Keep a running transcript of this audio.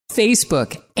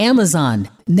Facebook, Amazon,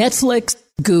 Netflix,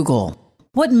 Google.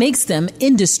 What makes them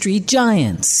industry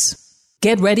giants?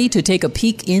 Get ready to take a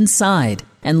peek inside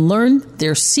and learn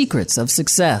their secrets of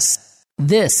success.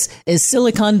 This is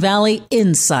Silicon Valley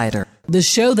Insider, the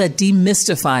show that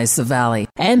demystifies the Valley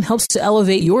and helps to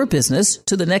elevate your business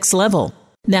to the next level.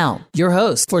 Now, your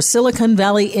host for Silicon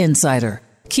Valley Insider,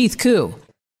 Keith Koo.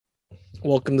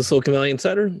 Welcome to Silicon Valley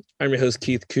Insider. I'm your host,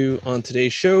 Keith Koo. On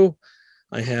today's show,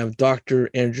 I have Dr.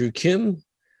 Andrew Kim,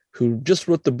 who just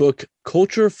wrote the book,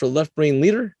 Culture for Left Brain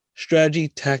Leader, Strategy,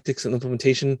 Tactics, and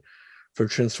Implementation for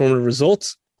Transformative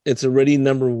Results. It's already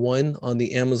 #1 on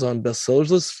the Amazon bestsellers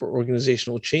list for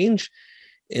organizational change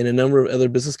and a number of other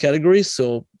business categories,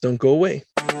 so don't go away.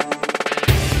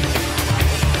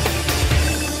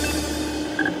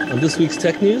 On this week's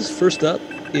tech news, first up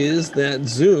is that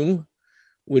Zoom,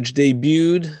 which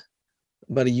debuted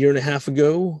about a year and a half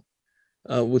ago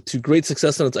to great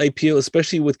success on its IPO,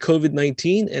 especially with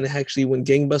COVID-19, and it actually went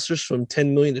gangbusters from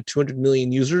 10 million to 200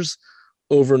 million users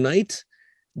overnight.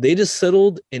 They just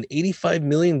settled an $85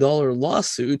 million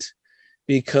lawsuit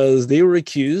because they were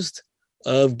accused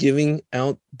of giving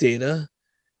out data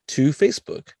to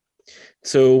Facebook.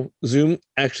 So Zoom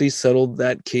actually settled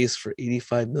that case for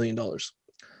 $85 million.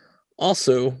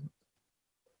 Also,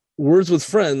 Words with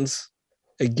Friends,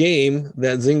 a game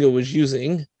that Zynga was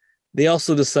using, they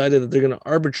also decided that they're going to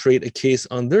arbitrate a case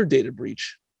on their data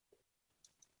breach.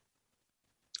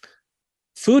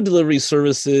 Food delivery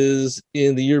services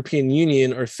in the European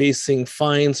Union are facing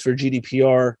fines for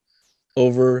GDPR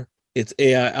over its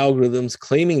AI algorithms,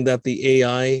 claiming that the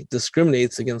AI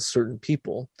discriminates against certain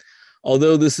people.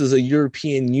 Although this is a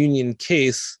European Union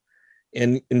case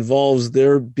and involves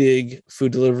their big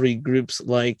food delivery groups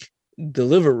like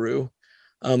Deliveroo,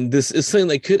 this is something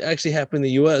that could actually happen in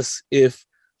the US if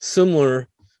similar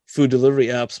food delivery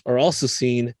apps are also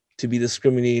seen to be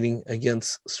discriminating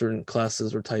against certain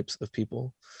classes or types of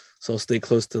people. So stay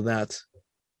close to that.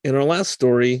 In our last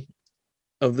story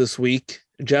of this week,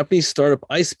 Japanese startup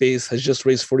iSpace has just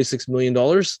raised $46 million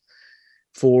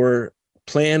for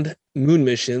planned moon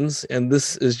missions. And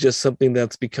this is just something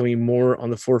that's becoming more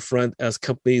on the forefront as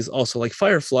companies also like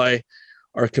Firefly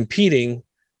are competing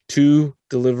to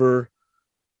deliver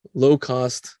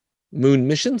low-cost moon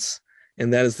missions.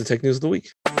 And that is the tech news of the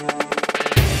week.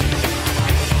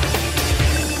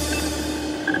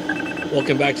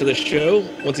 Welcome back to the show.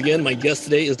 Once again, my guest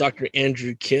today is Dr.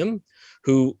 Andrew Kim,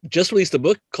 who just released a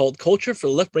book called Culture for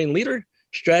the Left Brain Leader,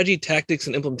 Strategy, Tactics,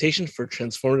 and Implementation for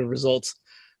Transformative Results.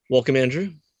 Welcome,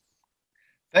 Andrew.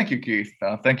 Thank you, Keith.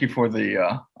 Thank you for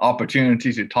the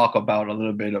opportunity to talk about a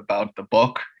little bit about the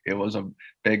book. It was a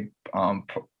big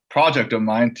project of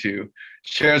mine to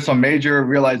share some major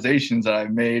realizations that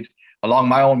I've made along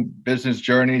my own business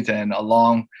journeys and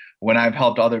along when I've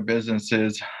helped other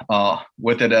businesses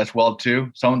with it as well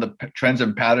too. Some of the trends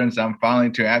and patterns I'm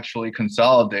finding to actually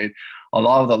consolidate a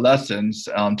lot of the lessons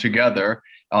together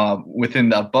within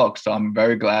that book. So I'm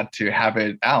very glad to have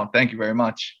it out. Thank you very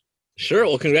much. Sure.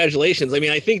 Well, congratulations. I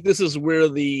mean, I think this is where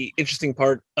the interesting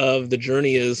part of the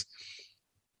journey is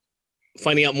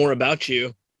finding out more about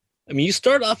you. I mean, you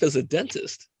start off as a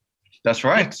dentist. That's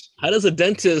right. How does a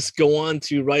dentist go on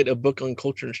to write a book on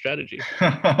culture and strategy?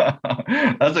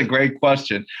 That's a great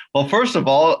question. Well, first of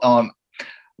all,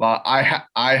 I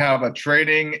have a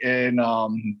training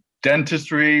in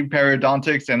dentistry,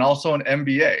 periodontics, and also an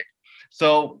MBA.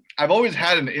 So I've always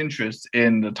had an interest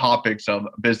in the topics of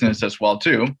business as well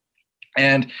too.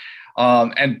 And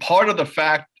part of the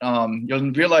fact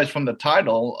you'll realize from the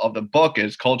title of the book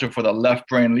is Culture for the Left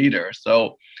Brain Leader.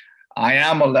 So I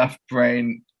am a left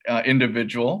brain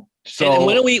individual. So and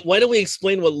why don't we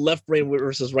explain what left brain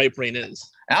versus right brain is?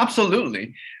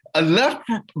 Absolutely. A left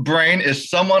brain is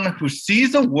someone who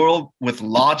sees the world with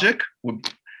logic.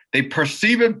 They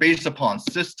perceive it based upon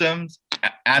systems,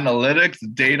 analytics,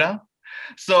 data.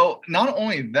 So not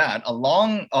only that,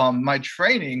 along my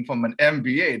training from an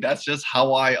MBA, that's just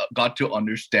how I got to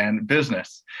understand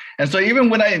business. And so even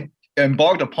when I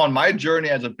embarked upon my journey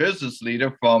as a business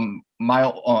leader from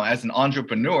as an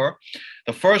entrepreneur,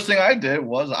 the first thing I did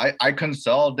was I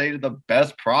consolidated the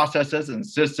best processes and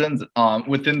systems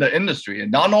within the industry.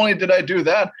 And not only did I do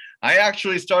that, I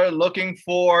actually started looking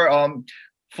for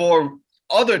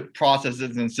other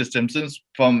processes and systems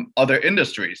from other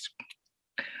industries.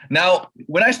 Now,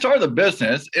 when I started the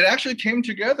business, it actually came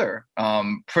together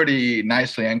pretty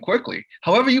nicely and quickly.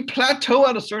 However, you plateau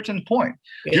at a certain point.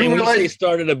 And when you say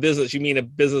started a business, you mean a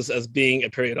business as being a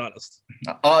periodontist?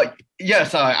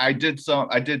 Yes, I did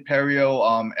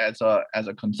perio as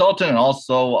a consultant and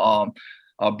also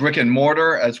brick and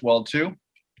mortar as well too.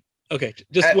 Okay,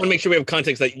 just want to make sure we have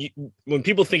context that when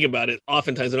people think about it,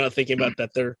 oftentimes they're not thinking about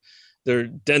that they're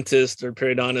dentists, they're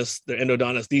periodontists, they're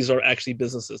endodontists. These are actually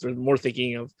businesses. They're more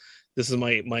thinking of this is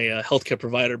my healthcare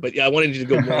provider. But yeah, I wanted you to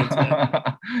go more into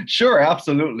that. Sure,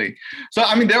 absolutely. So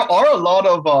I mean, there are a lot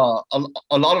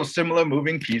of similar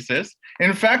moving pieces.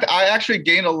 In fact, I actually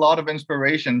gained a lot of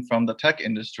inspiration from the tech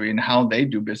industry and how they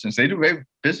do business. They do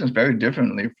business very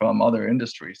differently from other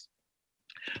industries.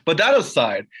 But that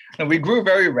aside, we grew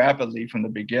very rapidly from the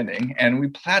beginning, and we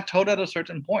plateaued at a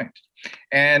certain point.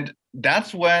 And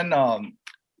that's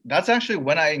actually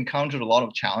when I encountered a lot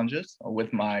of challenges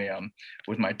with my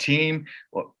team,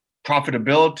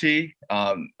 profitability,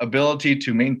 ability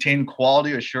to maintain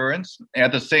quality assurance. And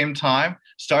at the same time,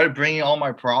 started bringing all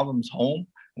my problems home,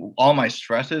 all my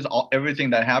stresses, everything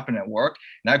that happened at work.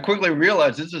 And I quickly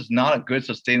realized this is not a good,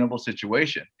 sustainable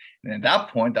situation. And at that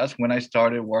point, that's when I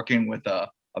started working with a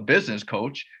business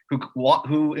coach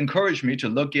who encouraged me to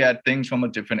look at things from a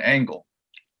different angle.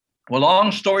 Well,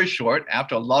 long story short,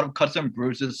 after a lot of cuts and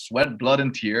bruises, sweat, blood,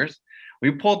 and tears, we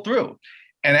pulled through.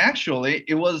 And actually,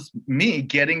 it was me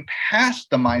getting past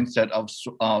the mindset of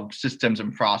systems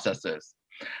and processes.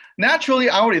 Naturally,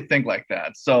 I already think like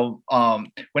that. So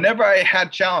whenever I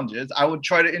had challenges, I would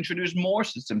try to introduce more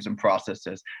systems and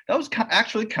processes. That was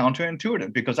actually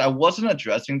counterintuitive because I wasn't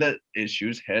addressing the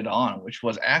issues head on, which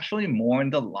was actually more in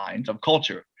the lines of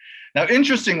culture. Now,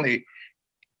 interestingly,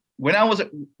 when I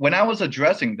was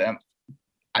addressing them,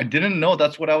 I didn't know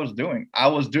that's what I was doing. I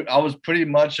was pretty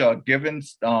much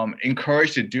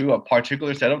encouraged to do a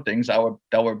particular set of things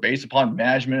that were based upon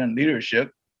management and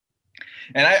leadership,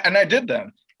 and I did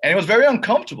them. And it was very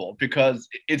uncomfortable because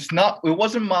it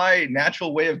wasn't my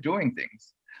natural way of doing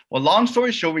things. Well, long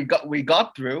story short, we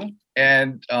got through,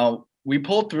 and we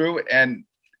pulled through and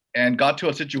got to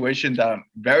a situation that I'm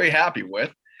very happy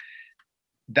with.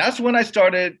 That's when I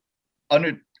started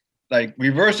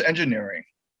reverse engineering,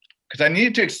 because I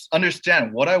needed to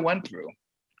understand what I went through.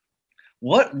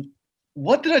 What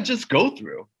did I just go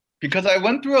through? Because I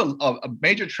went through a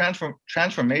major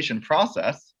transformation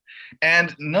process.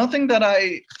 And nothing that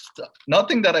I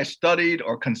studied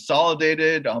or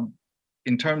consolidated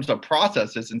in terms of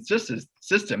processes and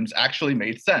systems actually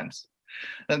made sense.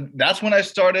 And that's when I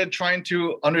started trying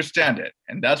to understand it.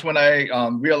 And that's when I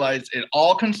realized it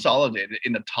all consolidated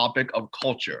in the topic of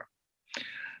culture.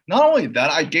 Not only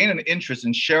that, I gained an interest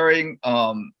in sharing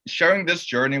this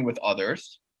journey with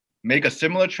others, make a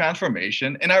similar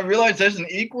transformation. And I realized there's an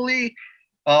equal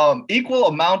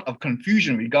amount of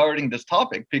confusion regarding this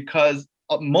topic because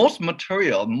most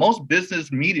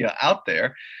business media out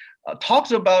there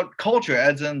talks about culture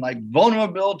as in like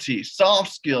vulnerability,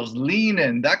 soft skills, lean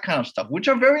in, that kind of stuff, which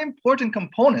are very important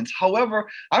components. However,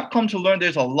 I've come to learn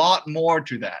there's a lot more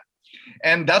to that.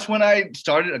 And that's when I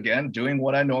started, again, doing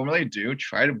what I normally do,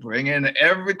 try to bring in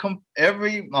every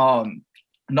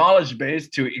knowledge base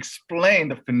to explain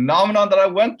the phenomenon that I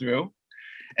went through.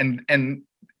 And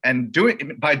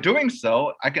by doing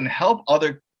so, I can help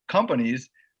other companies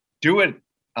do it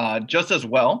just as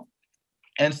well.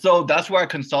 And so that's where I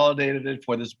consolidated it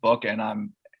for this book, and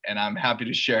I'm happy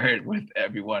to share it with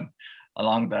everyone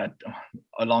along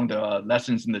the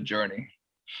lessons in the journey.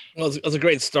 Well, it was a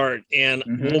great start, and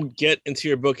we'll get into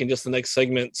your book in just the next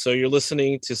segment. So you're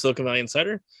listening to Silicon Valley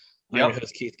Insider. I'm your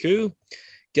host, Keith Koo.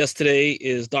 Guest today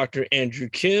is Dr. Andrew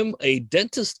Kim, a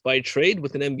dentist by trade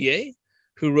with an MBA,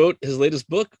 who wrote his latest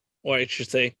book, or I should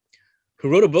say, who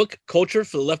wrote a book, Culture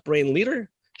for the Left Brain Leader,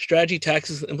 Strategy,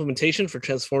 Tactics, and Implementation for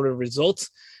Transformative Results.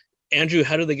 Andrew,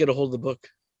 how do they get a hold of the book?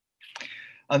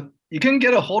 You can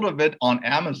get a hold of it on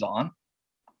Amazon.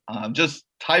 Just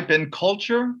type in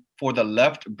Culture for the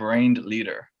Left-Brained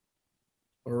Leader.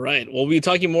 All right. Well, we'll be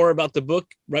talking more about the book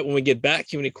right when we get back.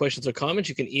 If you have any questions or comments,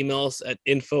 you can email us at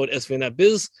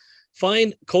info@svn.biz.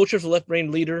 Find Culture for the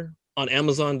Left-Brained Leader on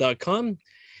Amazon.com.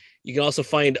 You can also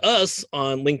find us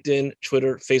on LinkedIn,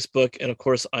 Twitter, Facebook, and of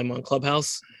course, I'm on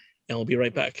Clubhouse. And we'll be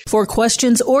right back. For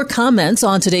questions or comments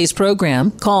on today's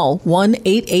program, call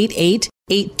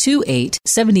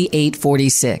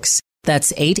 1-888-828-7846.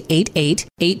 That's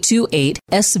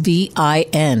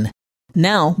 888-828-SVIN.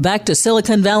 Now, back to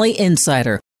Silicon Valley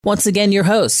Insider. Once again, your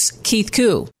host, Keith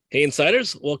Koo. Hey,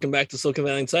 Insiders. Welcome back to Silicon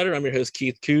Valley Insider. I'm your host,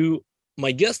 Keith Koo.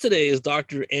 My guest today is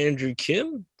Dr. Andrew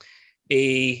Kim,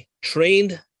 a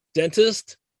trained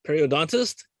dentist,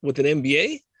 periodontist with an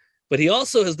MBA, but he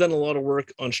also has done a lot of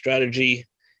work on strategy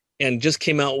and just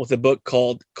came out with a book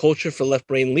called Culture for Left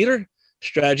Brain Leader,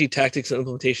 Strategy, Tactics, and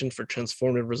Implementation for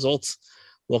Transformative Results.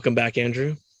 Welcome back,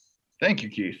 Andrew. Thank you,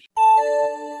 Keith.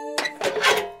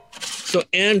 So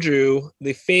Andrew,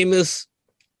 the famous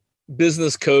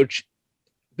business coach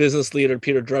business leader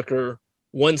Peter Drucker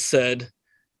once said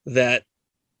that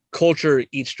culture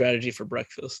eats strategy for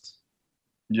breakfast.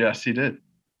 Yes, he did.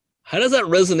 How does that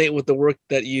resonate with the work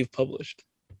that you've published?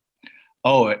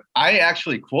 Oh, I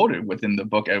actually quoted within the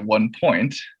book at one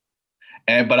point,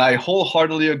 but I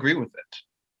wholeheartedly agree with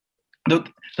it.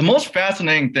 The most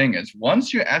fascinating thing is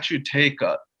once you actually take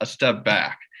a step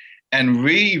back and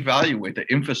reevaluate the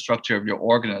infrastructure of your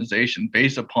organization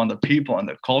based upon the people and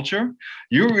the culture,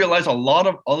 you realize a lot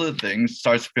of other things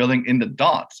starts filling in the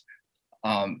dots,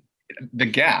 the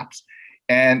gaps.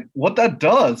 And what that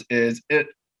does is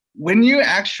when you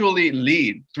actually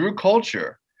lead through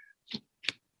culture,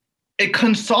 it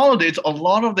consolidates a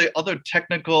lot of the other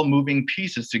technical moving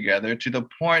pieces together to the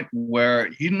point where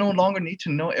you no longer need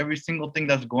to know every single thing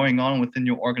that's going on within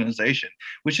your organization,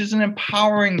 which is an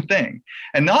empowering thing.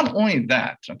 And not only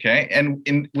that, okay,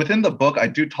 and within the book, I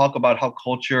do talk about how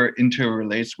culture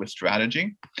interrelates with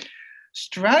strategy.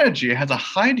 Strategy has a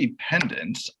high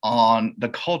dependence on the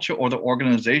culture or the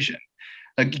organization.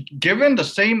 Like, given the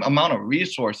same amount of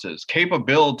resources,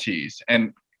 capabilities,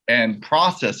 and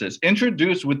processes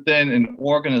introduced within an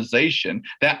organization,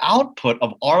 the output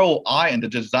of ROI and the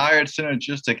desired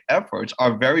synergistic efforts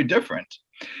are very different.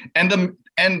 And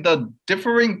the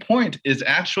differing point is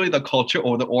actually the culture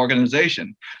or the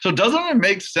organization. So doesn't it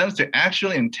make sense to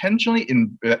actually intentionally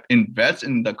invest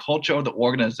in the culture of the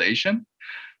organization?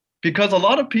 Because a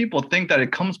lot of people think that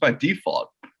it comes by default.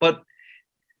 But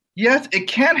yes, it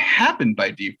can happen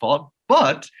by default,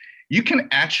 but you can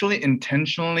actually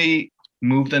intentionally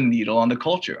move the needle on the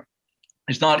culture.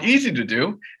 It's not easy to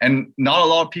do, and not a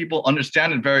lot of people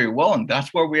understand it very well, and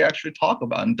that's where we actually talk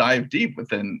about and dive deep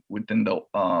within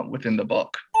the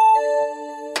book.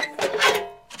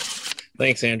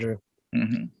 Thanks, Andrew.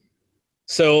 Mm-hmm.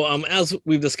 So, as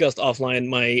we've discussed offline,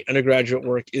 my undergraduate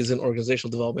work is in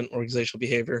organizational development, organizational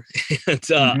behavior, and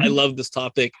I love this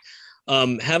topic.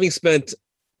 Having spent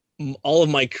all of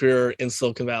my career in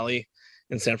Silicon Valley,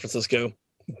 in San Francisco,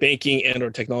 banking and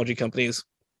or technology companies,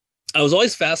 I was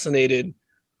always fascinated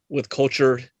with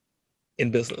culture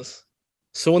in business.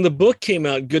 So when the book came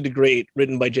out, Good to Great,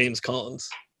 written by James Collins,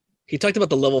 he talked about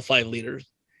the level 5 leaders.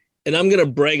 And I'm going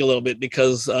to brag a little bit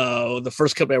because the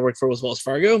first company I worked for was Wells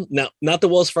Fargo. Now, not the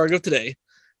Wells Fargo today,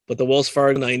 but the Wells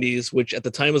Fargo 90s, which at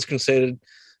the time was considered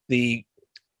the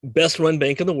best run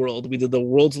bank in the world. We did the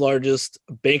world's largest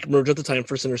bank merger at the time,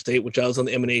 First Interstate, which I was on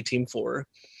the M&A team for.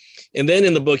 And then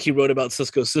in the book, he wrote about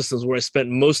Cisco Systems, where I spent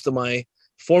most of my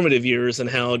formative years, and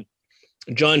how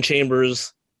John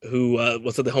Chambers, who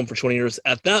was at the helm for 20 years,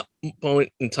 at that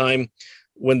point in time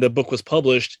when the book was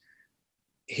published,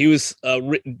 he was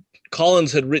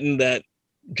Collins had written that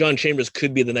John Chambers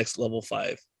could be the next level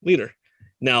 5 leader.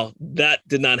 Now, that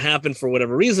did not happen for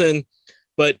whatever reason,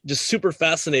 but just super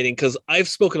fascinating because I've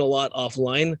spoken a lot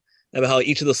offline about how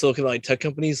each of the Silicon Valley tech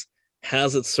companies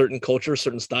has its certain culture,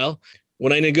 certain style.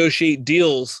 When I negotiate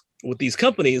deals with these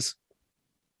companies,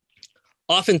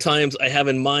 oftentimes I have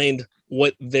in mind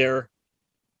what their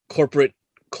corporate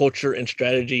culture and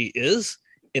strategy is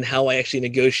and how I actually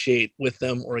negotiate with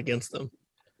them or against them.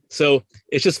 So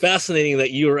it's just fascinating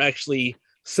that you are actually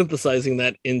synthesizing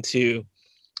that into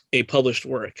a published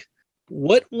work.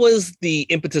 What was the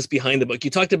impetus behind the book? You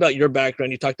talked about your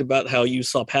background. You talked about how you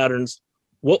saw patterns.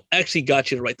 What actually got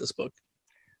you to write this book?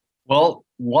 Well,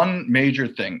 one major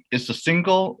thing is the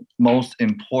single most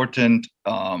important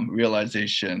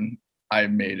realization I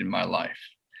made in my life.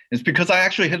 It's because I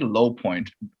actually hit a low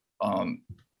point,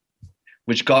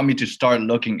 which got me to start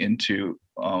looking into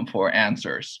for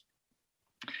answers.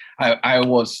 I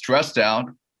was stressed out.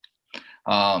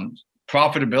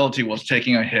 Profitability was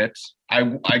taking a hit.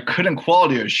 I couldn't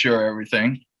quality assure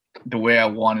everything the way I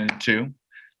wanted it to.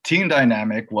 Team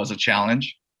dynamic was a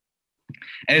challenge.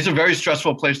 And it's a very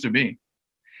stressful place to be.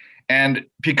 And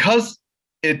because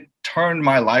it turned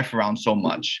my life around so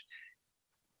much,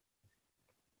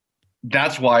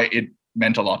 that's why it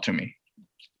meant a lot to me.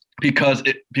 Because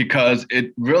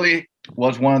it really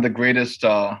was one of the greatest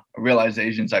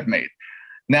realizations I've made.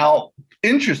 Now,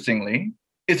 interestingly,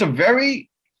 it's a very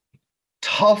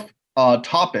tough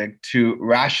topic to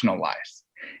rationalize.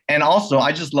 And also,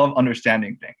 I just love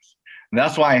understanding things. And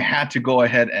that's why I had to go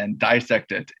ahead and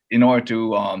dissect it in order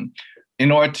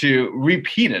to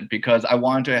repeat it, because I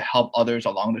wanted to help others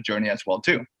along the journey as well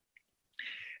too.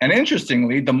 And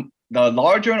interestingly, the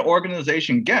larger an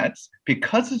organization gets,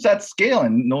 because it's at scale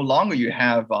and no longer you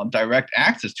have direct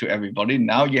access to everybody,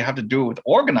 now you have to do it with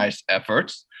organized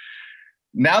efforts.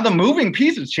 Now the moving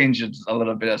pieces changes a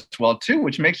little bit as well too,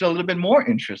 which makes it a little bit more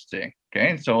interesting.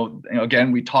 Okay, so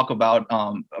again, we talk about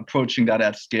approaching that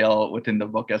at scale within the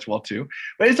book as well too.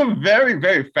 But it's a very,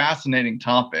 very fascinating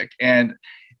topic, and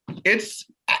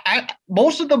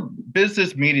most of the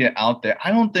business media out there,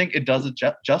 I don't think it does it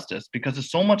justice, because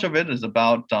so much of it is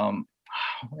about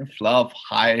fluff,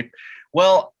 hype.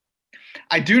 Well,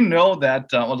 I do know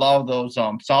that a lot of those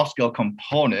soft skill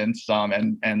components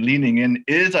and leaning in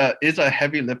is a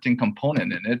heavy lifting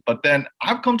component in it. But then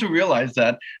I've come to realize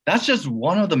that that's just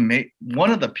one of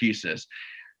the pieces.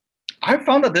 I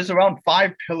found that there's around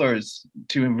 5 pillars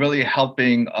to really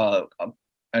helping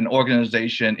an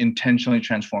organization intentionally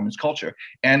transform its culture.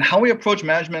 And how we approach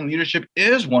management and leadership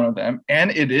is one of them.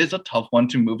 And it is a tough one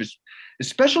to move,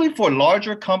 especially for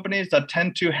larger companies that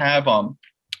tend to have a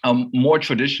more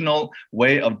traditional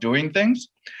way of doing things.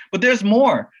 But there's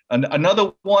more.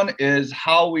 Another one is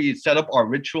how we set up our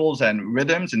rituals and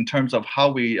rhythms in terms of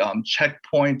how we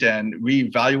checkpoint and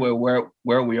reevaluate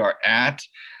where we are at,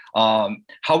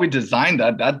 how we design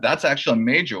that's actually a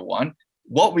major one,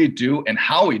 what we do and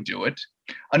how we do it.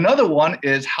 Another one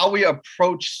is how we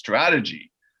approach strategy.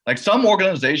 Like some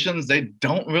organizations, they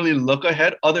don't really look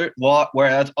ahead,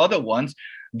 whereas other ones,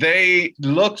 they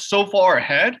look so far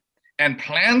ahead and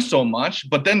plan so much,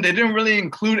 but then they didn't really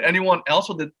include anyone else.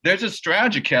 So that there's a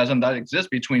strategy chasm that exists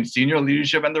between senior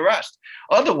leadership and the rest.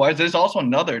 Otherwise, there's also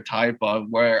another type of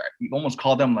where you almost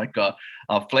call them like a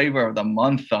flavor of the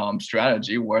month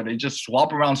strategy, where they just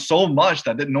swap around so much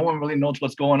that no one really knows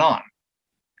what's going on.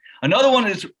 Another one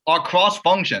is our cross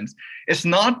functions. It's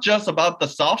not just about the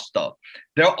soft stuff.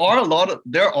 There are a lot of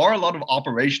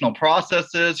operational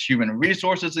processes, human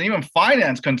resources, and even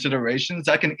finance considerations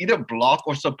that can either block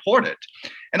or support it.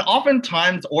 And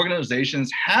oftentimes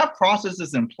organizations have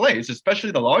processes in place,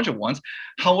 especially the larger ones.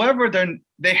 However,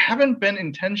 they haven't been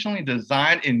intentionally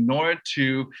designed in order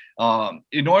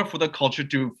for the culture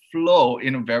to flow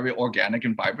in a very organic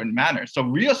and vibrant manner. So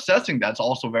reassessing that's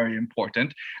also very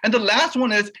important. And the last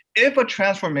one is, if a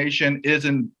transformation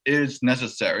is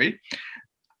necessary,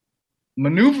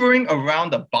 maneuvering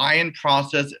around the buy-in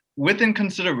process within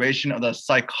consideration of the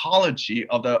psychology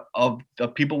of the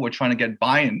people we're trying to get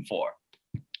buy-in for.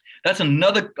 That's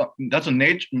another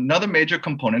major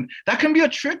component. That can be a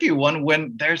tricky one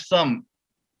when there's some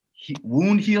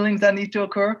wound healings that need to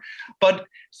occur. But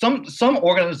some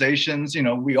organizations,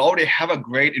 we already have a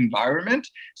great environment.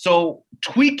 So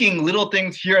tweaking little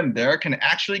things here and there can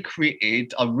actually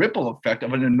create a ripple effect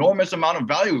of an enormous amount of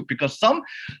value, because some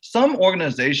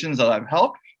organizations that I've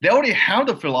helped, they already have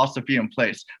the philosophy in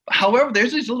place. However,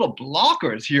 there's these little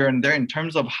blockers here and there in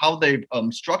terms of how they've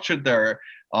structured their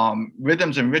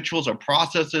rhythms and rituals or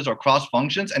processes or cross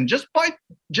functions, and just by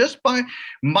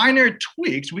minor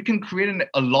tweaks, we can create an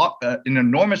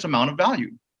enormous amount of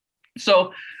value.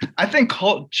 So, I think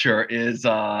culture is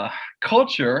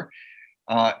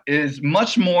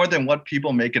much more than what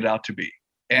people make it out to be,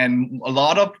 and a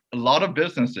lot of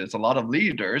businesses, a lot of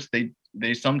leaders,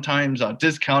 they sometimes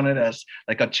discount it as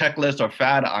like a checklist or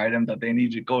fad item that they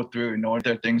need to go through in order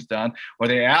to get things done, or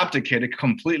they abdicate it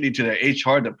completely to their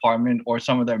HR department or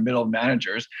some of their middle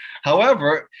managers.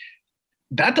 However,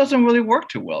 that doesn't really work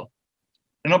too well.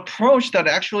 An approach that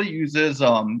actually uses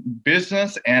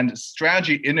business and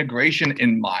strategy integration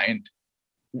in mind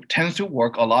tends to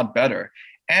work a lot better.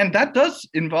 And that does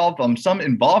involve some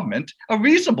involvement, a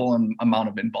reasonable amount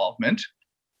of involvement.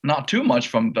 Not too much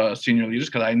from the senior leaders,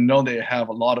 because I know they have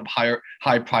a lot of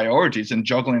high priorities and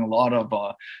juggling a lot of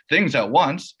things at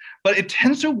once. But it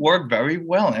tends to work very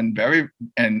well, and a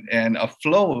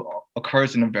flow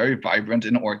occurs in a very vibrant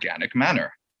and organic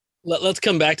manner. Let's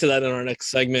come back to that in our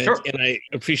next segment. Sure. And I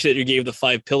appreciate you gave the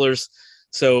 5 pillars.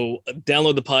 So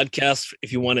download the podcast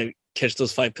if you want to catch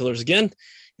those 5 pillars again.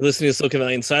 You're listening to Silicon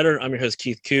Valley Insider. I'm your host,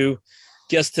 Keith Koo.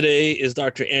 Guest today is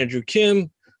Dr. Andrew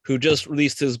Kim, who just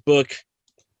released his book,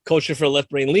 Culture for a Left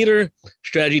Brain Leader,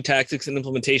 Strategy, Tactics, and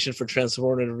Implementation for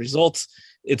Transformative Results.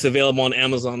 It's available on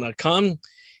Amazon.com. And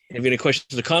if you have any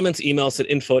questions or comments, email us at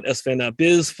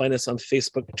info@svan.biz. Find us on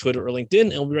Facebook, Twitter, or LinkedIn,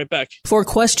 and we'll be right back. For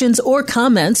questions or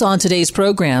comments on today's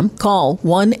program, call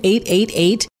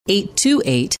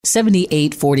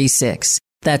 1-888-828-7846.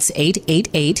 That's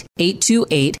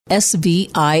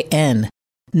 888-828-SVIN.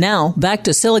 Now, back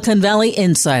to Silicon Valley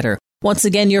Insider. Once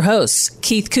again, your hosts,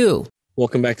 Keith Koo.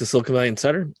 Welcome back to Silicon Valley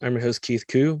Insider. I'm your host, Keith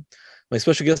Koo. My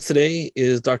special guest today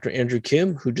is Dr. Andrew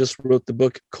Kim, who just wrote the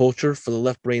book, Culture for the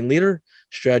Left Brain Leader,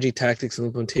 Strategy, Tactics, and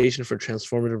Implementation for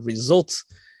Transformative Results.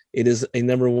 It is a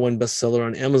 #1 bestseller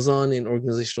on Amazon in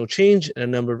organizational change and a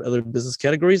number of other business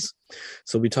categories.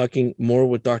 So we'll be talking more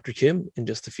with Dr. Kim in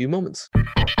just a few moments.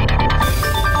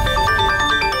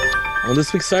 On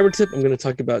this week's Cyber Tip, I'm going to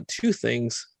talk about 2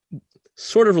 things: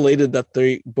 sort of related that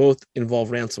they both involve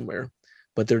ransomware,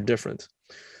 but they're different.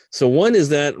 So one is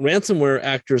that ransomware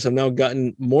actors have now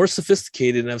gotten more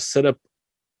sophisticated and have set up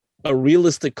a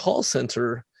realistic call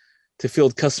center to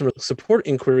field customer support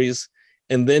inquiries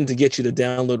and then to get you to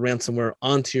download ransomware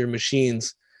onto your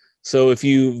machines. So if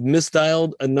you've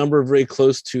misdialed a number very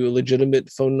close to a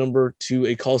legitimate phone number to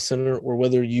a call center, or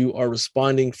whether you are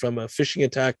responding from a phishing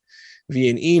attack via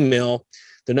an email,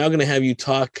 they're now going to have you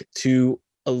talk to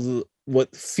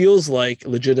what feels like a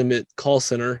legitimate call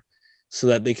center so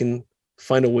that they can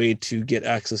find a way to get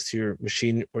access to your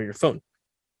machine or your phone.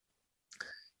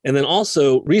 And then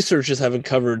also, researchers have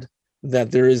uncovered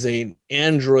that there is an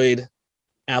Android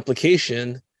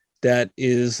application that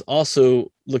is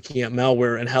also looking at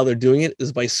malware, and how they're doing it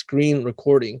is by screen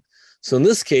recording. So in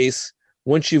this case,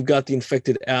 once you've got the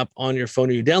infected app on your phone,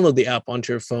 or you download the app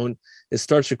onto your phone, it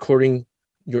starts recording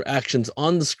your actions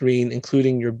on the screen,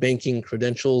 including your banking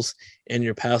credentials and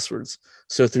your passwords.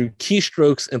 So through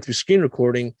keystrokes and through screen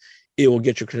recording, it will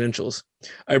get your credentials.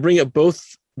 I bring up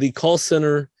both the call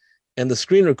center and the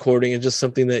screen recording is just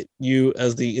something that you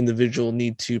as the individual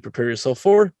need to prepare yourself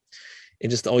for, and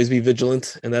just always be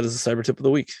vigilant. And that is the cyber tip of the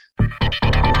week.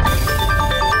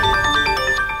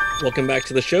 Welcome back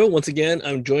to the show. Once again,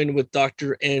 I'm joined with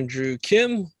Dr. Andrew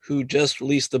Kim, who just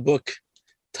released the book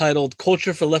titled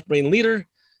Culture for Left Brain Leader,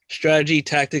 Strategy,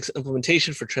 Tactics,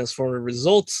 Implementation for Transformative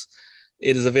Results.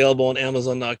 It is available on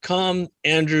Amazon.com.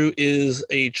 Andrew is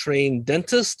a trained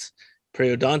dentist,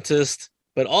 periodontist,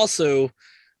 but also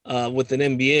with an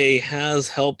MBA has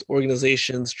helped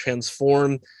organizations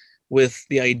transform with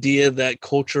the idea that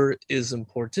culture is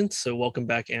important. So welcome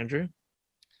back, Andrew.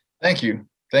 Thank you.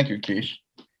 Thank you, Keith.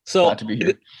 So glad to be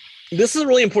here. This is a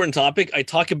really important topic. I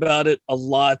talk about it a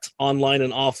lot online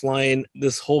and offline,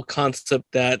 this whole concept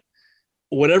that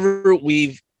whatever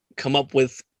we've come up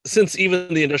with since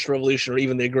even the Industrial Revolution or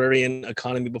even the agrarian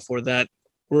economy before that,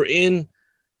 we're in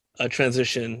a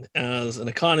transition as an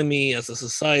economy, as a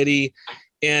society.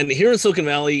 And here in Silicon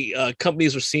Valley,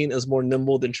 companies are seen as more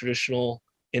nimble than traditional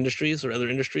industries or other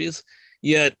industries.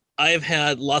 Yet I've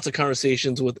had lots of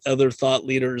conversations with other thought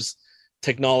leaders,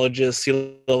 technologists,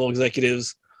 C-level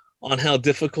executives on how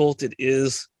difficult it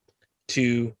is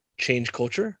to change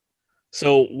culture.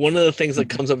 So one of the things that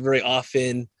comes up very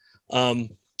often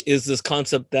is this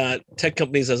concept that tech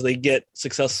companies, as they get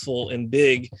successful and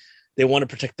big, they want to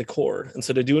protect the core. And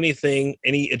so to do anything,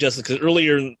 any adjustments, because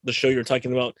earlier in the show, you're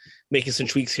talking about making some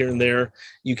tweaks here and there,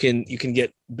 you can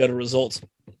get better results.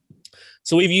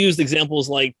 So we've used examples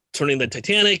like turning the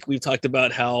Titanic. We've talked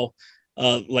about how,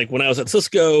 like when I was at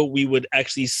Cisco, we would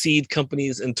actually seed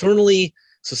companies internally.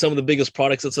 So some of the biggest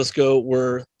products at Cisco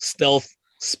were stealth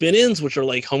spin-ins, which are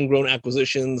like homegrown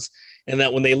acquisitions. And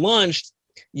that when they launched,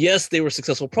 yes, they were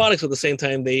successful products, but at the same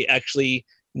time, they actually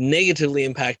negatively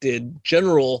impacted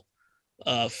general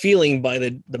feeling by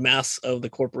the mass of the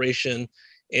corporation.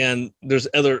 And there's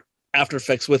other after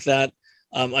effects with that.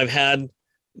 I've had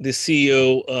the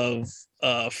CEO of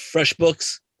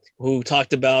FreshBooks who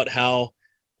talked about how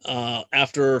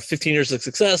after 15 years of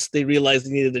success, they realized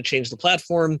they needed to change the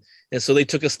platform. And so they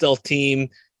took a stealth team,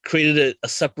 created a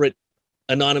separate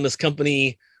anonymous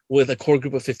company with a core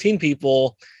group of 15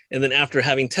 people. And then after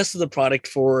having tested the product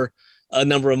for a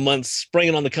number of months, sprang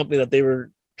it on the company that they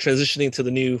were transitioning to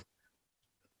the new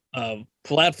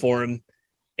platform,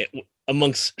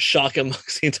 amongst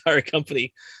the entire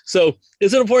company. So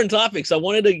it's an important topic. So I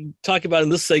wanted to talk about in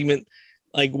this segment,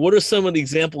 like, what are some of the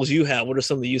examples you have? What are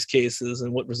some of the use cases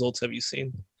and what results have you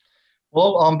seen?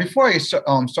 Well, before I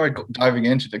start diving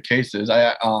into the cases,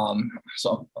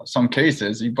 some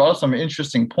cases, you brought up some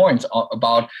interesting points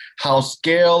about how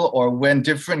scale, or when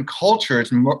different cultures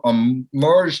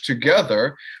merge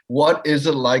together, what is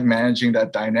it like managing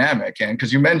that dynamic? And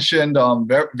because you mentioned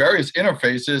various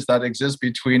interfaces that exist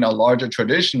between a larger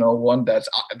traditional one that's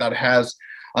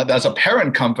a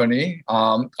parent company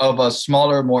of a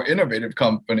smaller, more innovative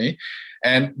company.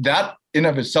 And that in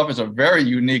of itself is a very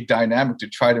unique dynamic to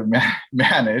try to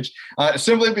manage,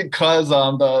 simply because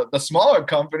the smaller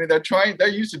company, they're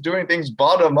used to doing things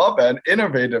bottom up and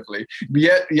innovatively.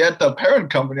 Yet the parent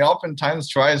company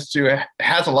oftentimes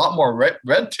has a lot more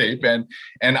red tape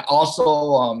and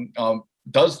also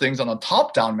does things on a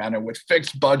top-down manner with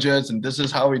fixed budgets, and this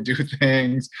is how we do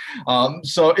things.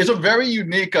 So it's a very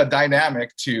unique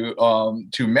dynamic to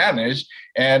manage.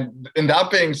 And that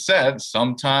being said,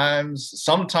 sometimes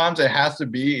it has to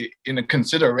be in a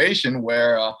consideration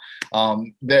where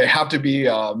they have to be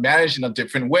managed in a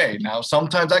different way. Now,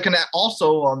 sometimes I can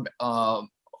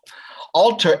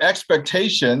alter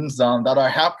expectations that are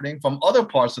happening from other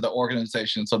parts of the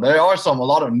organization. So there are a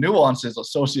lot of nuances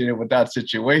associated with that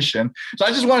situation. So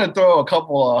I just want to throw a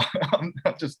couple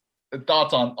just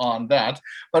thoughts on that.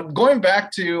 But going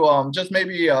back to just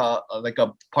maybe like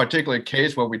a particular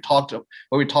case where we talk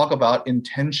about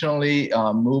intentionally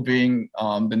moving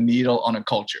the needle on a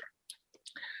culture.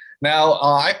 Now,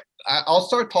 I'll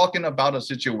start talking about a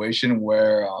situation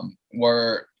where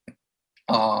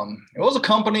it was a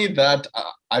company that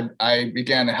I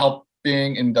began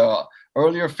helping in the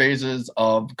earlier phases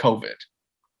of COVID.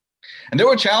 And there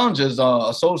were challenges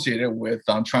associated with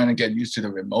trying to get used to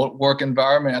the remote work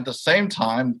environment. At the same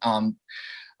time,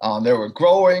 they were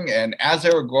growing, and as they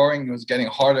were growing, it was getting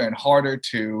harder and harder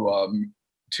to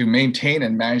maintain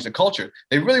and manage the culture.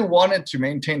 They really wanted to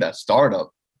maintain that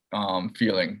startup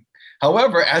feeling.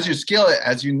 However, as you scale it,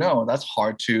 as you know, that's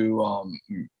hard to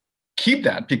keep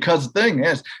that, because the thing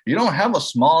is, you don't have a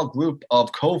small group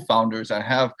of co-founders that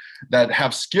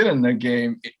have skin in the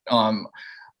game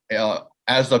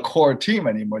as the core team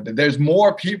anymore. There's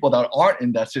more people that aren't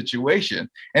in that situation.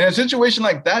 And in a situation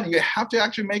like that, you have to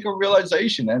actually make a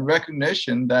realization and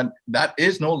recognition that that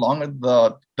is no longer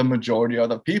the majority of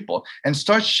the people, and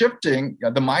start shifting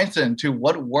the mindset into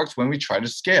what works when we try to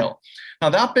scale. Now,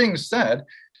 that being said,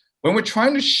 when we're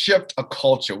trying to shift a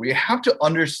culture, we have to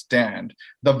understand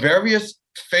the various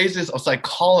phases of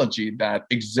psychology that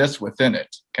exist within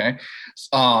it. Okay,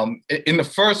 in the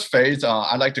first phase,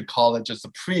 I like to call it just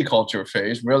the pre-culture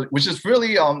phase, really, which is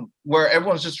really where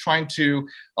everyone's just trying to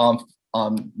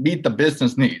meet the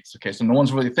business needs. Okay, so no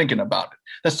one's really thinking about it.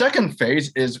 The second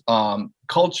phase is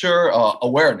culture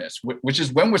awareness, which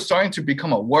is when we're starting to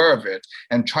become aware of it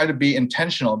and try to be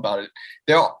intentional about it.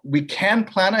 We can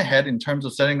plan ahead in terms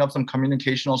of setting up some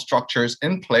communicational structures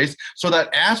in place so that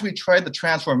as we try the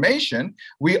transformation,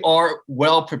 we are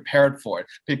well prepared for it.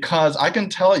 Because I can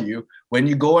tell you, when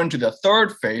you go into the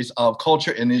third phase of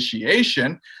culture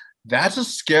initiation, that's a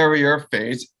scarier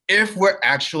phase if we're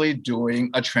actually doing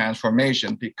a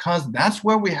transformation, because that's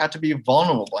where we have to be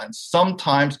vulnerable and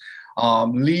sometimes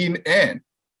lean in.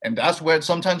 And that's where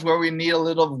sometimes where we need a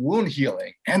little wound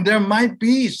healing. And there might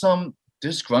be some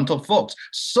disgruntled folks.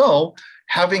 So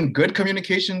having good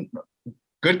communicational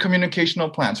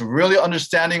plans, really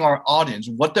understanding our audience,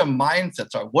 what their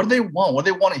mindsets are, what do they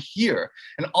want to hear,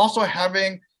 and also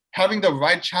having the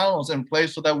right channels in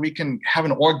place so that we can have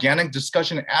an organic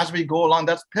discussion as we go along.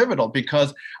 That's pivotal,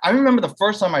 because I remember the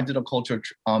first time I did a culture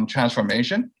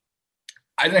transformation,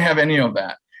 I didn't have any of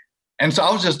that. And so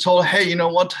I was just told, hey, you know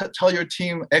what, tell your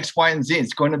team X, Y, and Z.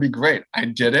 It's going to be great. I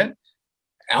did it.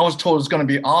 I was told it's going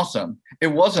to be awesome. It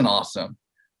wasn't awesome.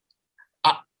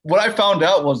 What I found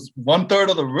out was 1/3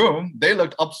 of the room, they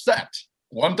looked upset.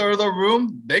 1/3 of the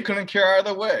room, they couldn't care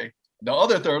either way. The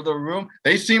other third of the room,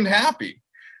 they seemed happy.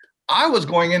 I was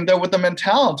going in there with the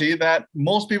mentality that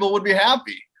most people would be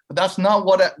happy, but that's not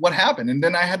what happened. And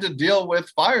then I had to deal with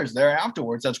fires there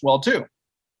afterwards as well too,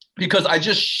 because I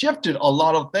just shifted a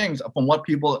lot of things from what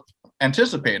people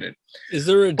anticipated. Is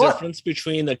there a difference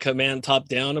between the command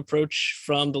top-down approach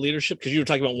from the leadership? Because you were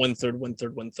talking about 1/3,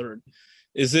 1/3, 1/3.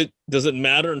 Does it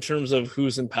matter in terms of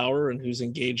who's in power and who's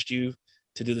engaged you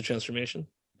to do the transformation?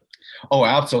 Oh,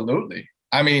 absolutely.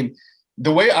 I mean,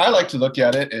 the way I like to look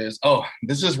at it is,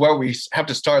 this is where we have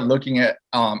to start looking at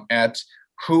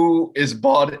who is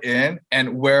bought in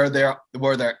and where they're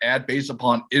at based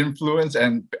upon influence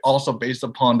and also based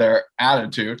upon their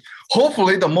attitude.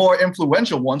 Hopefully, the more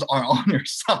influential ones are on your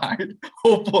side.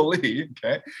 Hopefully,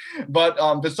 okay.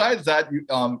 But besides that,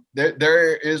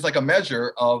 there is like a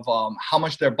measure of how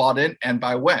much they're bought in and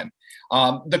by when.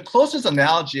 The closest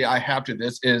analogy I have to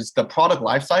this is the product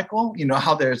life cycle. You know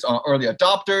how there's early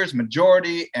adopters,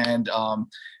 majority, and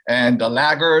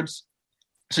laggards.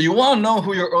 So you want to know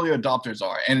who your early adopters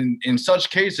are. And in such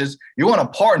cases, you want to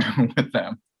partner with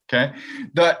them, okay?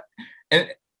 And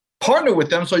partner with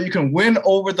them so you can win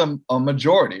over the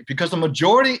majority, because the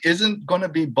majority isn't going to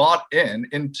be bought in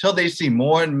until they see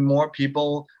more and more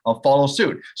people follow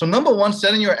suit. So number one,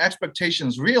 setting your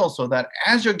expectations real so that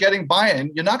as you're getting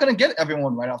buy-in, you're not going to get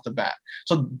everyone right off the bat.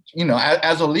 So,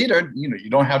 as a leader, you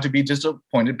don't have to be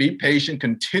disappointed, be patient,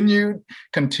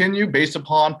 continue based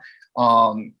upon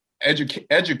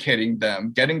educating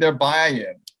them, getting their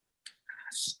buy-in,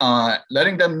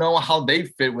 letting them know how they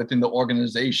fit within the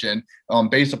organization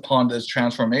based upon this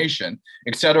transformation,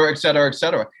 et cetera, et cetera, et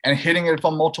cetera, and hitting it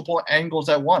from multiple angles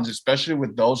at once, especially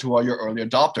with those who are your early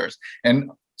adopters.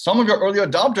 And some of your early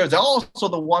adopters are also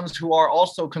the ones who are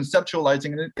also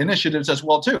conceptualizing initiatives as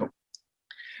well too.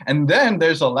 And then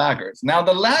there's the laggards. Now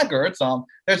the laggards,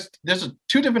 there's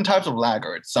two different types of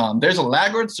laggards. There's a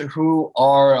laggards who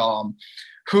are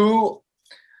who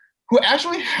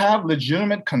actually have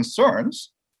legitimate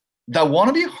concerns that want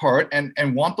to be heard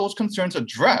and want those concerns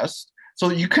addressed. So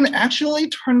you can actually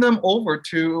turn them over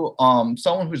to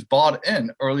someone who's bought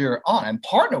in earlier on and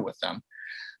partner with them.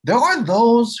 There are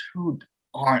those who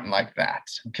aren't like that,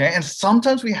 okay? And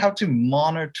sometimes we have to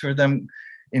monitor them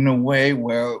in a way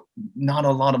where not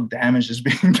a lot of damage is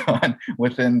being done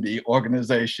within the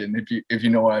organization, if you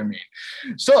know what I mean.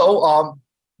 So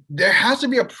there has to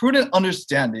be a prudent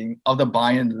understanding of the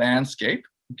buy-in landscape,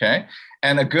 okay?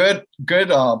 And a good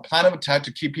plan of attack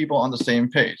to keep people on the same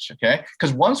page, okay?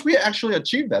 Because once we actually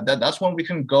achieve that's when we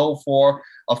can go for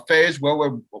a phase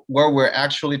where we're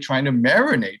actually trying to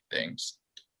marinate things.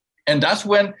 And that's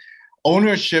when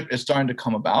ownership is starting to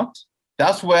come about.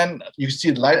 That's when you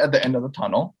see light at the end of the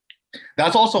tunnel.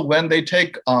 That's also when they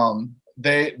take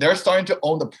they're starting to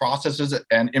own the processes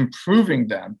and improving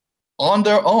them on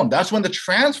their own. That's when the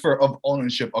transfer of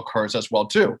ownership occurs as well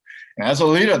too. And as a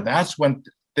leader, that's when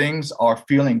things are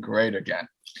feeling great again.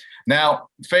 Now,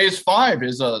 phase 5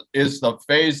 is the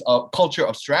phase of culture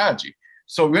of strategy.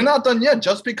 So we're not done yet.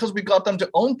 Just because we got them to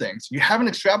own things, you haven't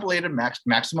extrapolated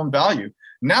maximum value.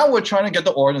 Now we're trying to get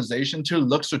the organization to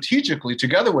look strategically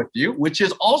together with you, which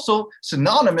is also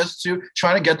synonymous to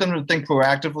trying to get them to think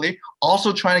proactively,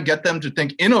 also trying to get them to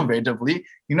think innovatively.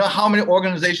 You know how many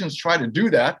organizations try to do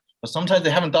that, but sometimes they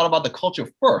haven't thought about the culture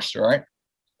first, right?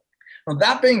 Now,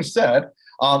 that being said,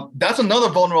 that's another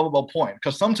vulnerable point,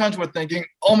 because sometimes we're thinking,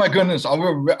 oh my goodness,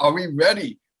 are we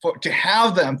ready to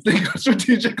have them think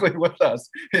strategically with us?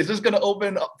 Is this going to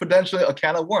open up potentially a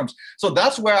can of worms? So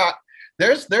that's where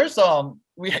you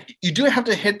do have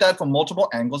to hit that from multiple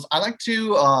angles. I like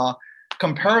to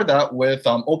compare that with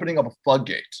opening up a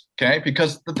floodgate, okay?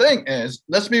 Because the thing is,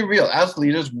 let's be real, as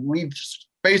leaders, we've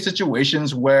faced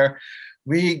situations where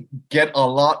we get a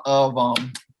lot of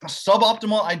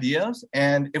suboptimal ideas,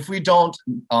 and if we don't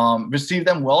receive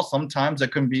them well, sometimes there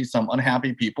can be some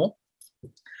unhappy people.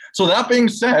 So that being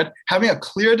said, having a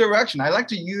clear direction, I like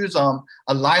to use a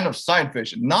line of sight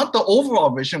vision, not the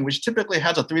overall vision, which typically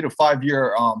has a 3 to 5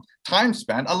 year time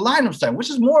span, a line of sight, which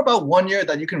is more about 1 year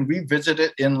that you can revisit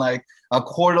it in like a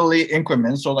quarterly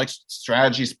increments, or like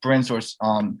strategy sprints or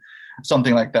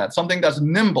something like that, something that's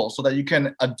nimble so that you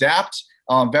can adapt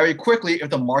very quickly if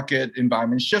the market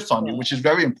environment shifts on you, which is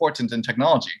very important in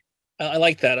technology. I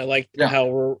like that. I like how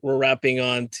we're wrapping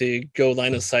on to go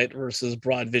line of sight versus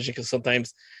broad vision, because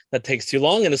sometimes that takes too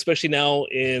long. And especially now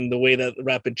in the way that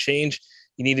rapid change,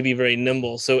 you need to be very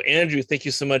nimble. So Andrew, thank you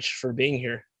so much for being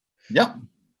here. Yeah.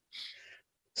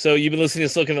 So you've been listening to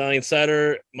Silicon Valley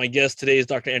Insider. My guest today is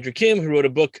Dr. Andrew Kim, who wrote a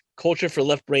book, Culture for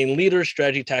Left Brain Leaders,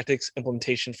 Strategy, Tactics,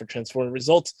 Implementation for Transformative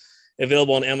Results,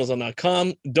 available on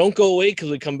Amazon.com. Don't go away, because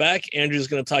we come back. Andrew's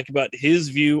going to talk about his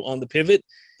view on the pivot,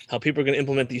 how people are going to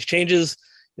implement these changes.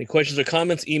 Any questions or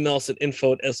comments, email us at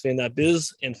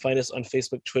info@svn.biz, and find us on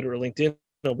Facebook, Twitter, or LinkedIn.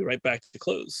 I'll be right back to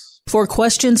close. For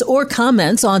questions or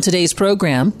comments on today's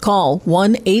program, call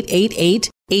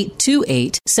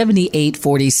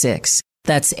 1-888-828-7846.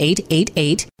 That's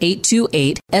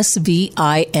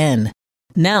 888-828-SVIN.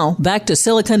 Now, back to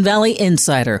Silicon Valley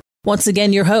Insider. Once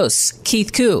again, your hosts,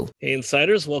 Keith Koo. Hey,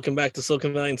 Insiders. Welcome back to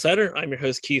Silicon Valley Insider. I'm your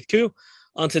host, Keith Koo.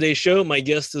 On today's show, my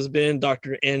guest has been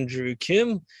Dr. Andrew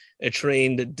Kim, a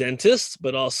trained dentist,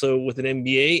 but also with an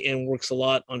MBA, and works a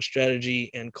lot on strategy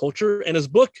and culture. And his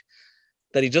book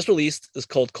that he just released is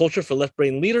called Culture for Left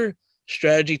Brain Leader,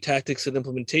 Strategy, Tactics, and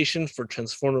Implementation for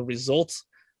Transformative Results,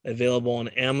 available on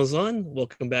Amazon.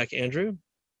 Welcome back, Andrew.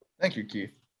 Thank you, Keith.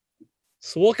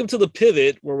 So welcome to The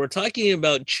Pivot, where we're talking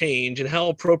about change and how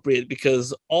appropriate,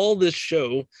 because all this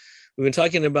show, we've been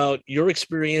talking about your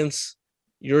experience,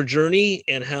 your journey,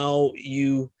 and how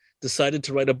you decided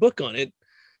to write a book on it.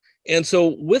 And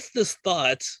so with this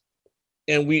thought,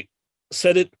 and we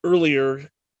said it earlier,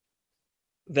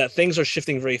 that things are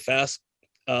shifting very fast.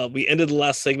 We ended the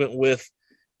last segment with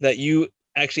that you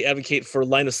actually advocate for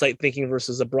line of sight thinking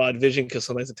versus a broad vision, because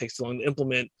sometimes it takes too long to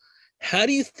implement. How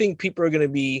do you think people are going to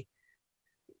be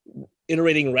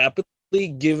iterating rapidly,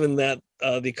 given that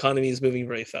the economy is moving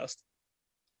very fast?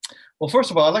 Well,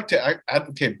 first of all, I'd like to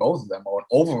advocate both of them, or an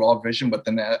overall vision, but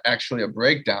then actually a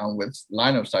breakdown with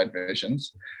line of sight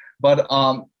visions. But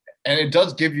and it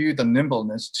does give you the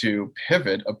nimbleness to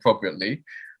pivot appropriately.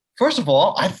 First of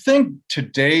all, I think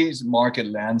today's market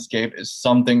landscape is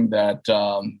something that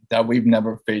that we've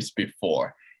never faced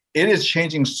before. It is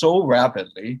changing so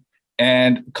rapidly,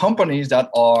 and companies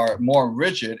that are more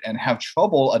rigid and have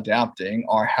trouble adapting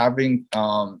are having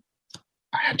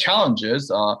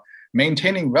challenges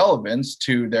maintaining relevance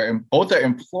to both their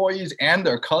employees and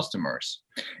their customers.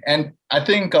 And I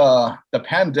think the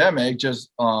pandemic just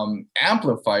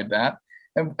amplified that.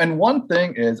 And one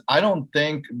thing is, I don't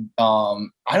think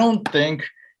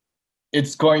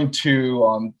it's going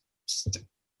to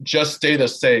just stay the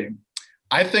same.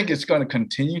 I think it's going to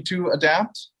continue to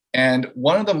adapt. And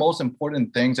one of the most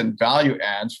important things and value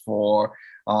adds for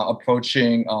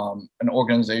approaching an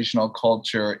organizational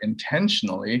culture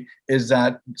intentionally is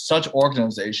that such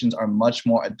organizations are much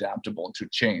more adaptable to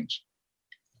change.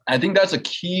 I think that's a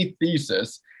key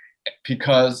thesis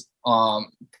because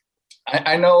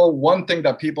I know one thing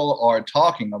that people are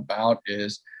talking about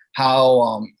is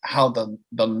how the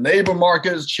labor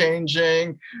market is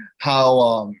changing,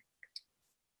 how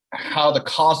the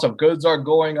cost of goods are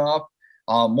going up,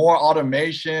 more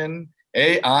automation,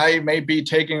 AI may be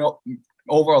taking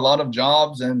over a lot of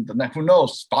jobs, and who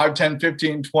knows, 5, 10,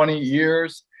 15, 20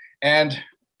 years. And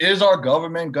is our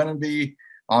government going to be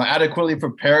adequately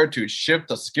prepared to shift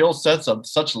the skill sets of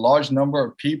such large number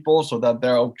of people so that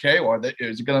they're okay? Or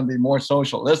is it going to be more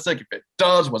socialistic? If it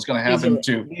does, what's going to happen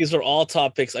These are all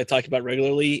topics I talk about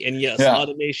regularly. And yes,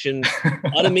 automation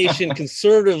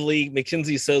conservatively,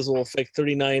 McKinsey says will affect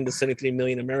 39 to 73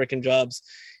 million American jobs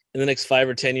in the next 5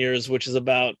 or 10 years, which is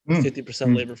about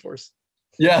 50% labor force.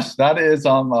 Yes, that is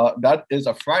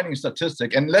a frightening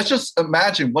statistic. And let's just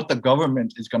imagine what the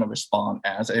government is going to respond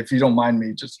as, if you don't mind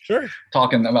me just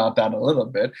talking about that a little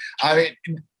bit. I mean,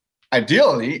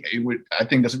 ideally, I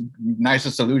think the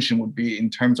nicest solution would be in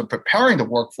terms of preparing the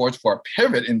workforce for a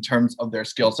pivot in terms of their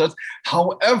skill sets.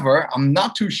 However, I'm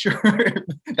not too sure.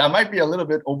 That might be a little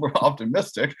bit over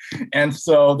optimistic. And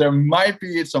so there might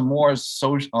be some more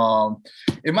social,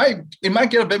 it might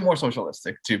get a bit more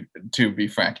socialistic to be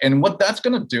frank. And what that's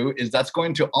going to do is that's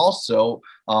going to also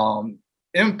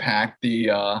impact the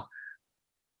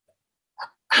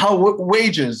how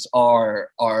wages are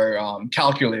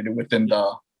calculated within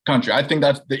the country. I think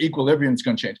that the equilibrium is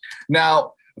going to change.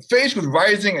 Now, faced with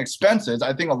rising expenses,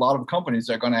 I think a lot of companies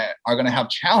are going to have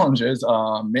challenges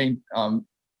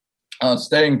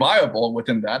staying viable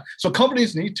within that. So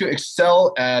companies need to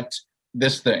excel at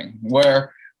this thing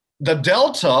where the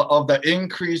delta of the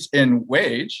increase in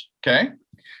wage, they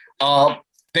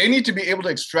need to be able to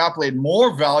extrapolate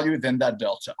more value than that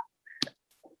delta.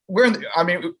 We're in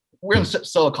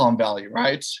Silicon Valley,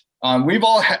 right? We've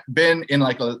all been in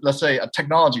let's say a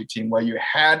technology team where you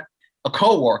had a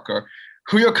coworker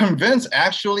who you're convinced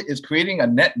actually is creating a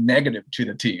net negative to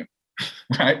the team,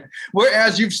 right?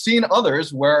 Whereas you've seen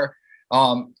others where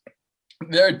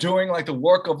they're doing the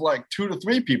work of 2 to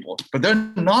 3 people, but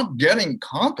they're not getting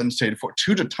compensated for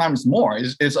 2 times more.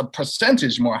 Is a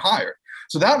percentage more higher.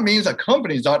 So that means that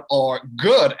companies that are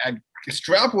good at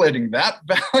extrapolating that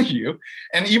value,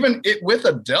 and even with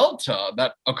a delta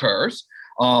that occurs,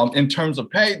 in terms of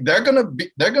pay, they're gonna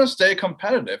stay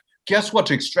competitive. Guess what?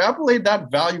 To extrapolate that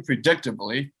value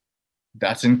predictably,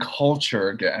 that's in culture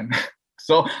again.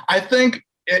 So I think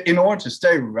in order to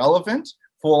stay relevant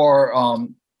for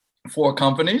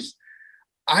companies,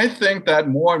 I think that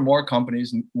more and more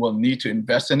companies will need to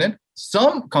invest in it.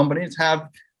 Some companies have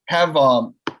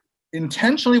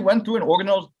intentionally went through an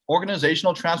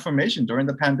organizational transformation during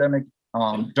the pandemic.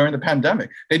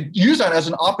 They use that as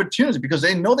an opportunity because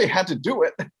they know they had to do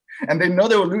it and they know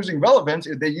they were losing relevance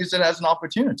if they use it as an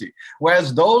opportunity.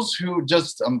 Whereas those who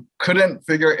just couldn't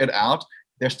figure it out,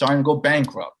 they're starting to go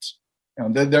bankrupt.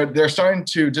 They're starting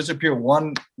to disappear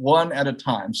one at a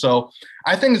time. So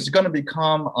I think it's going to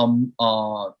become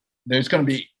there's going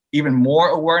to be even more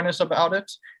awareness about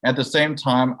it. At the same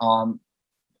time,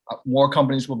 more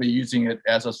companies will be using it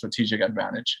as a strategic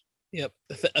advantage. Yep.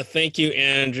 Thank you,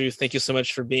 Andrew. Thank you so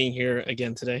much for being here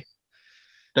again today.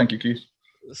 Thank you, Keith.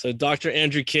 So Dr.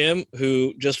 Andrew Kim,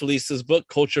 who just released his book,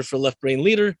 Culture for Left Brain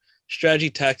Leader, Strategy,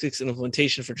 Tactics, and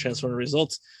Implementation for Transformative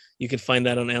Results. You can find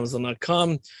that on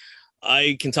Amazon.com.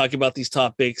 I can talk about these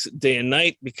topics day and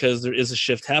night because there is a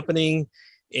shift happening.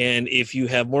 And if you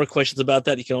have more questions about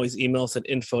that, you can always email us at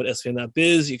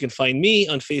info@svn.biz. You can find me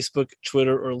on Facebook,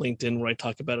 Twitter, or LinkedIn, where I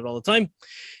talk about it all the time.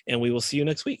 And we will see you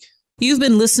next week. You've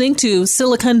been listening to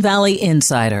Silicon Valley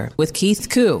Insider with Keith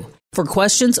Koo. For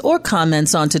questions or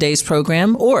comments on today's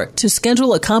program or to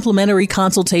schedule a complimentary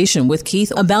consultation with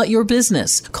Keith about your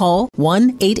business, call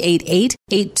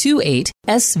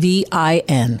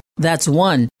 1-888-828-SVIN. That's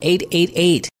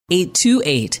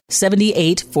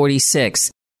 1-888-828-7846.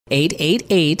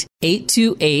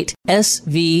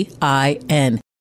 888-828-SVIN.